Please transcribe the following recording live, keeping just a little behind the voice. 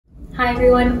Hi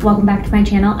everyone, welcome back to my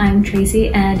channel. I'm Tracy,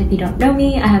 and if you don't know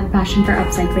me, I have a passion for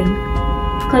upcycling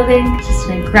clothing. Just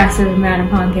an aggressive amount of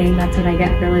honking. That's what I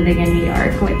get for living in New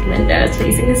York with windows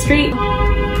facing the street.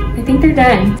 I think they're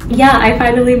done. Yeah, I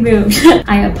finally moved.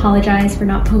 I apologize for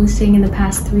not posting in the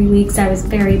past 3 weeks. I was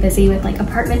very busy with like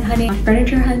apartment hunting,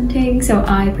 furniture hunting, so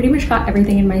I pretty much got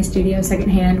everything in my studio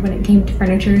secondhand when it came to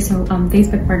furniture, so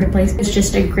Facebook Marketplace is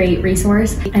just a great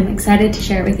resource. I'm excited to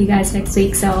share it with you guys next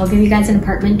week, so I'll give you guys an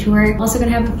apartment tour. I'm also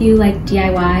gonna have a few like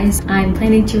DIYs. I'm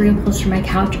planning to reupholster my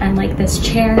couch and like this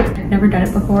chair. I've never done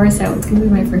it before, so it's gonna be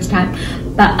my first time,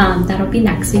 but that'll be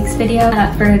next week's video.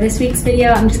 For this week's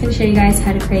video, I'm just gonna show you guys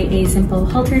how to create a simple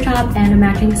halter top and a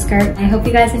matching skirt. I hope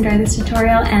you guys enjoy this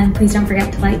tutorial, and please don't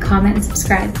forget to like, comment, and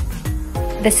subscribe.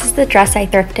 This is the dress I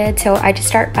thrifted, so I just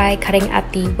start by cutting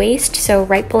at the waist, so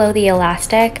right below the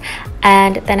elastic,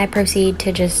 and then I proceed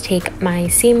to just take my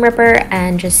seam ripper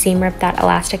and just seam rip that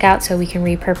elastic out so we can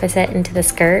repurpose it into the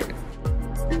skirt.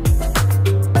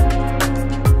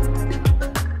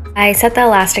 I set the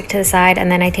elastic to the side, and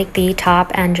then I take the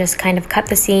top and just kind of cut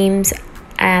the seams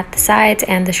at the sides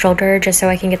and the shoulder just so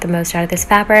I can get the most out of this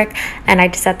fabric. And I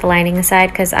just set the lining aside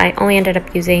because I only ended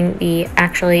up using the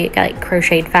actually like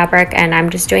crocheted fabric, and I'm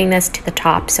just doing this to the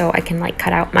top so I can like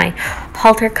cut out my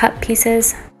halter cut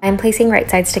pieces. I'm placing right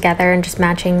sides together and just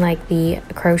matching like the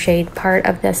crocheted part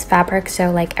of this fabric,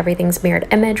 so like everything's mirrored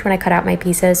image when I cut out my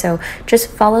pieces. So just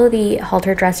follow the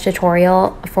halter dress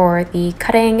tutorial for the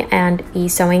cutting and the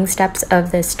sewing steps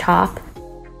of this top.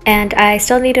 And I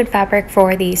still needed fabric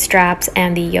for the straps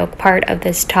and the yoke part of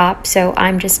this top, so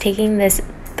I'm just taking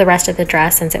the rest of the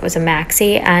dress since it was a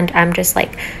maxi, and I'm just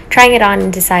like trying it on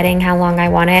and deciding how long I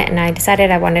want it. And I decided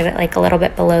I wanted it like a little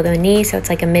bit below the knee, so it's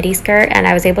like a midi skirt, and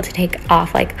I was able to take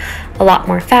off like a lot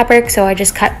more fabric, so I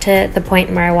just cut to the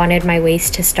point where I wanted my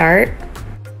waist to start.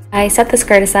 I set the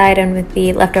skirt aside, and with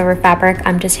the leftover fabric,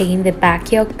 I'm just taking the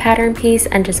back yoke pattern piece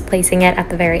and just placing it at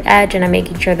the very edge, and I'm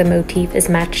making sure the motif is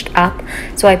matched up.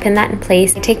 So I pin that in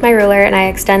place. I take my ruler and I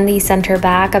extend the center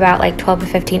back about like 12 to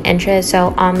 15 inches.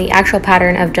 So on the actual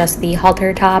pattern of just the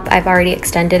halter top, I've already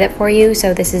extended it for you.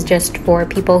 So this is just for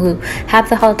people who have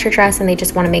the halter dress and they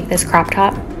just want to make this crop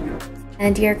top.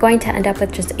 And you're going to end up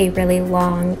with just a really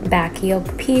long back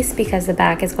yoke piece because the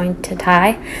back is going to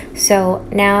tie. So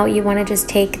now you want to just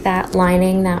take that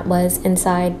lining that was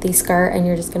inside the skirt, and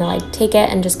you're just going to like take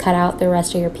it and just cut out the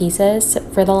rest of your pieces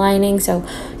for the lining. So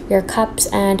your cups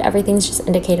and everything's just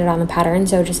indicated on the pattern,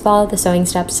 so just follow the sewing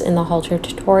steps in the halter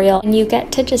tutorial and you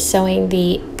get to just sewing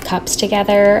the cups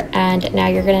together. And now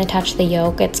you're going to attach the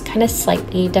yoke. It's kind of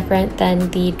slightly different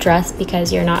than the dress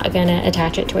because you're not going to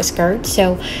attach it to a skirt,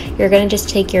 so you're going to just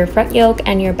take your front yoke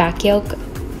and your back yoke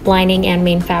lining and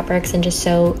main fabrics and just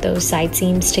sew those side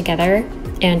seams together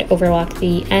and overlock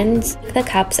the ends. Take the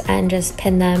cups and just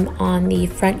pin them on the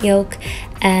front yoke,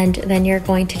 and then you're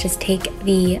going to just take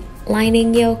the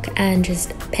lining yoke and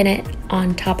just pin it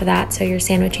on top of that, so you're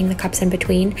sandwiching the cups in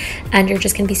between, and you're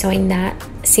just going to be sewing that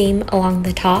seam along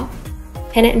the top.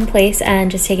 Pin it in place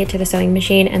and just take it to the sewing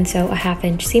machine and sew a 1/2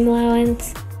 inch seam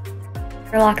allowance.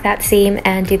 Overlock that seam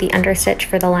and do the understitch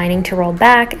for the lining to roll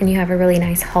back, and you have a really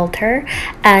nice halter.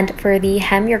 And for the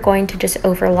hem, you're going to just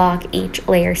overlock each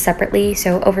layer separately,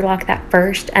 so overlock that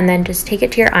first and then just take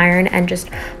it to your iron and just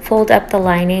fold up the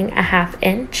lining a 1/2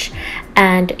 inch,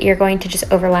 and you're going to just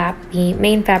overlap the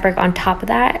main fabric on top of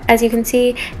that, as you can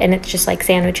see, and it's just like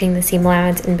sandwiching the seam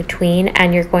allowance in between.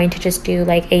 And you're going to just do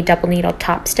like a double needle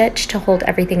top stitch to hold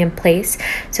everything in place,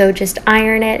 so just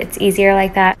iron it, it's easier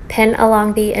like that. Pin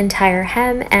along the entire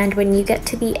hem, and when you get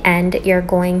to the end, you're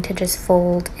going to just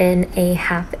fold in a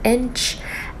 1/2 inch,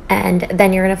 and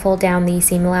then you're going to fold down the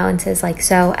seam allowances like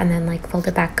so, and then like fold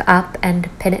it back up and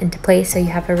pin it into place so you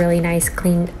have a really nice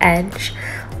clean edge.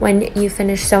 When you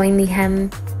finish sewing the hem,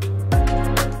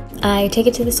 I take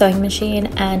it to the sewing machine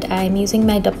and I'm using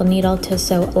my double needle to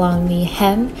sew along the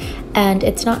hem, and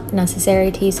it's not necessary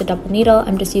to use a double needle.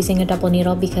 I'm just using a double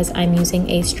needle because I'm using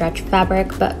a stretch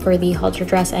fabric, but for the halter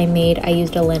dress I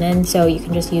used a linen, so you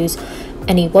can just use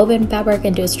any woven fabric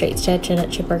and do a straight stitch and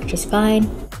it should work just fine.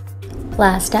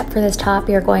 Last step for this top,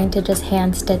 you're going to just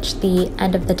hand stitch the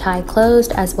end of the tie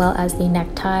closed as well as the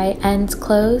necktie ends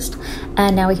closed.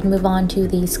 And now we can move on to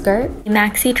the skirt. The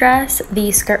maxi dress, the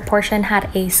skirt portion had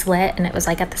a slit and it was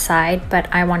like at the side, but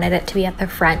I wanted it to be at the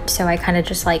front, so I kind of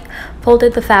just like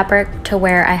folded the fabric to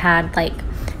where I had like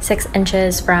 6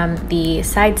 inches from the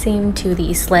side seam to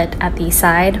the slit at the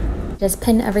side. Just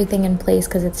pin everything in place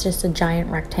because it's just a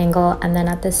giant rectangle, and then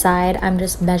at the side I'm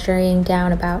just measuring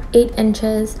down about 8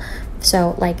 inches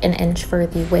so like an inch for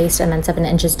the waist and then 7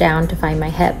 inches down to find my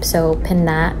hip, so pin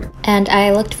that. And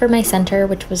I looked for my center,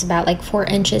 which was about like 4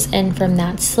 inches in from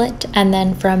that slit, and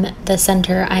then from the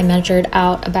center I measured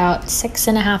out about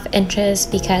 6.5 inches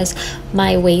because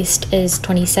my waist is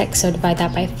 26, so divide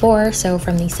that by 4. So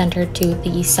from the center to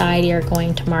the side you're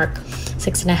going to mark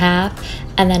 6.5,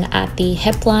 and then at the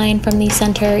hip line from the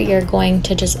center you're going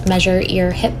to just measure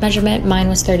your hip measurement. Mine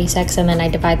was 36, and then I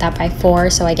divide that by 4,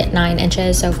 so I get 9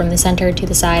 inches. So from the center to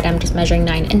the side I'm just measuring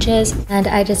 9 inches, and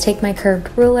I just take my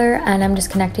curved ruler and I'm just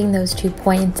connecting those 2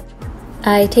 points.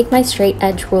 I take my straight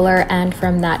edge ruler, and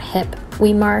from that hip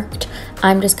we marked,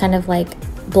 I'm just kind of like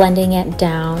blending it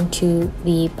down to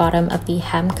the bottom of the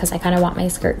hem because I kind of want my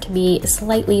skirt to be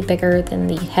slightly bigger than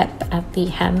the hip at the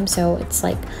hem, so it's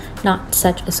like not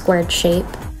such a squared shape.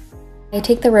 I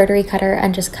take the rotary cutter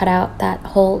and just cut out that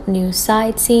whole new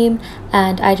side seam,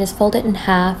 and I just fold it in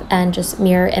half and just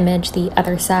mirror image the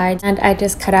other side, and I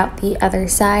just cut out the other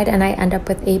side, and I end up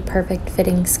with a perfect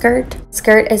fitting skirt.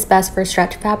 Skirt is best for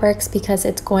stretch fabrics because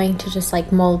it's going to just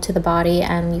like mold to the body,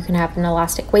 and you can have an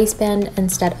elastic waistband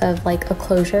instead of like a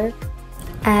closure.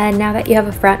 And now that you have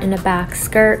a front and a back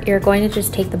skirt, you're going to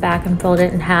just take the back and fold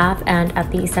it in half, and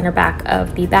at the center back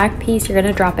of the back piece you're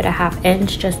going to drop it a 1/2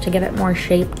 inch just to give it more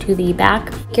shape to the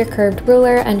back. Take your curved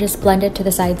ruler and just blend it to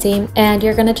the side seam, and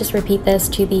you're going to just repeat this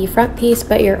to the front piece,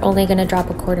 but you're only going to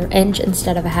drop a 1/4 inch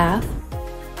instead of a 1/2.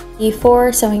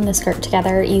 Before sewing the skirt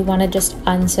together, you want to just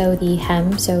unsew the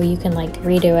hem so you can like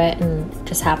redo it and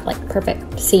just have like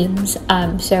perfect seams.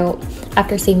 So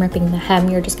after seam ripping the hem,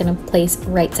 you're just going to place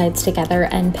right sides together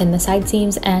and pin the side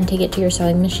seams and take it to your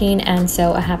sewing machine and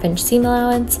sew a 1/2 inch seam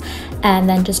allowance, and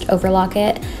then just overlock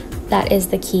it. That is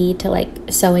the key to like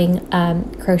sewing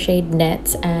crocheted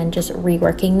knits and just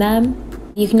reworking them.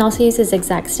 You can also use a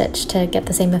zigzag stitch to get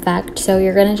the same effect. So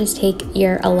you're going to just take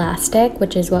your elastic,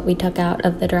 which is what we took out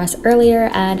of the dress earlier,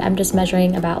 and I'm just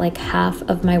measuring about like half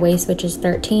of my waist, which is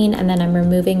 13, and then I'm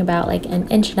removing about like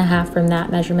 1.5 inches from that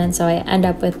measurement, so I end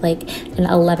up with like an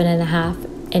 11.5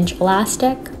 inch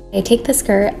elastic. I take the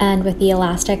skirt, and with the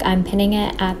elastic I'm pinning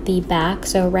it at the back,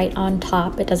 so right on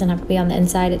top. It doesn't have to be on the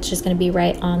inside, it's just going to be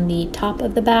right on the top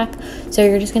of the back. So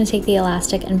you're just going to take the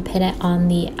elastic and pin it on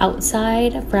the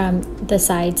outside from the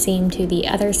side seam to the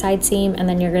other side seam, and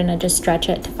then you're going to just stretch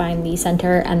it to find the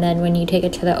center, and then when you take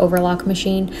it to the overlock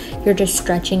machine you're just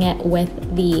stretching it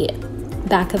with the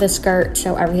back of the skirt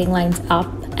so everything lines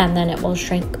up, and then it will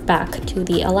shrink back to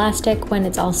the elastic when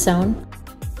it's all sewn.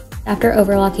 After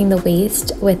overlocking the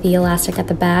waist with the elastic at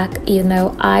the back, even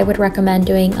though I would recommend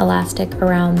doing elastic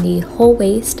around the whole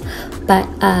waist, but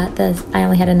I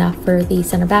only had enough for the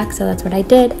center back, so that's what I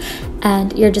did.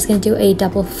 And you're just going to do a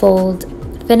double fold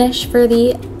finish for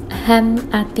the hem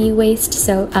at the waist,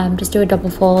 so just do a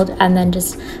double fold and then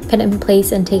just pin it in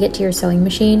place and take it to your sewing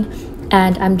machine.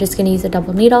 And I'm just going to use a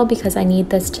double needle because I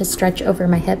need this to stretch over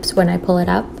my hips when I pull it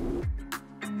up.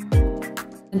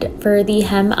 And for the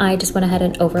hem, I just went ahead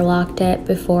and overlocked it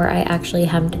before I actually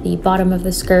hemmed the bottom of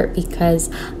the skirt because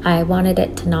I wanted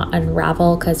it to not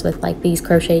unravel, because with like these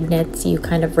crocheted knits you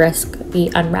kind of risk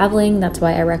the unraveling. That's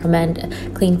why I recommend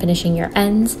clean finishing your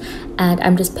ends. And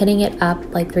I'm just pinning it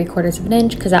up like 3/4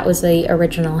 inch because that was the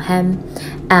original hem,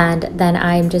 and then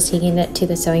I'm just taking it to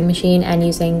the sewing machine and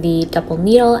using the double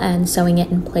needle and sewing it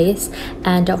in place.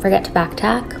 And don't forget to back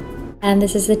tack. And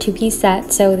this is the 2-piece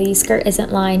set, so the skirt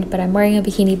isn't lined, but I'm wearing a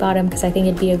bikini bottom because I think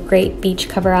it'd be a great beach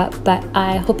cover up. But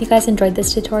I hope you guys enjoyed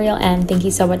this tutorial, and thank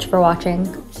you so much for watching.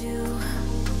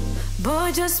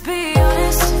 Boy, just be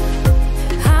honest.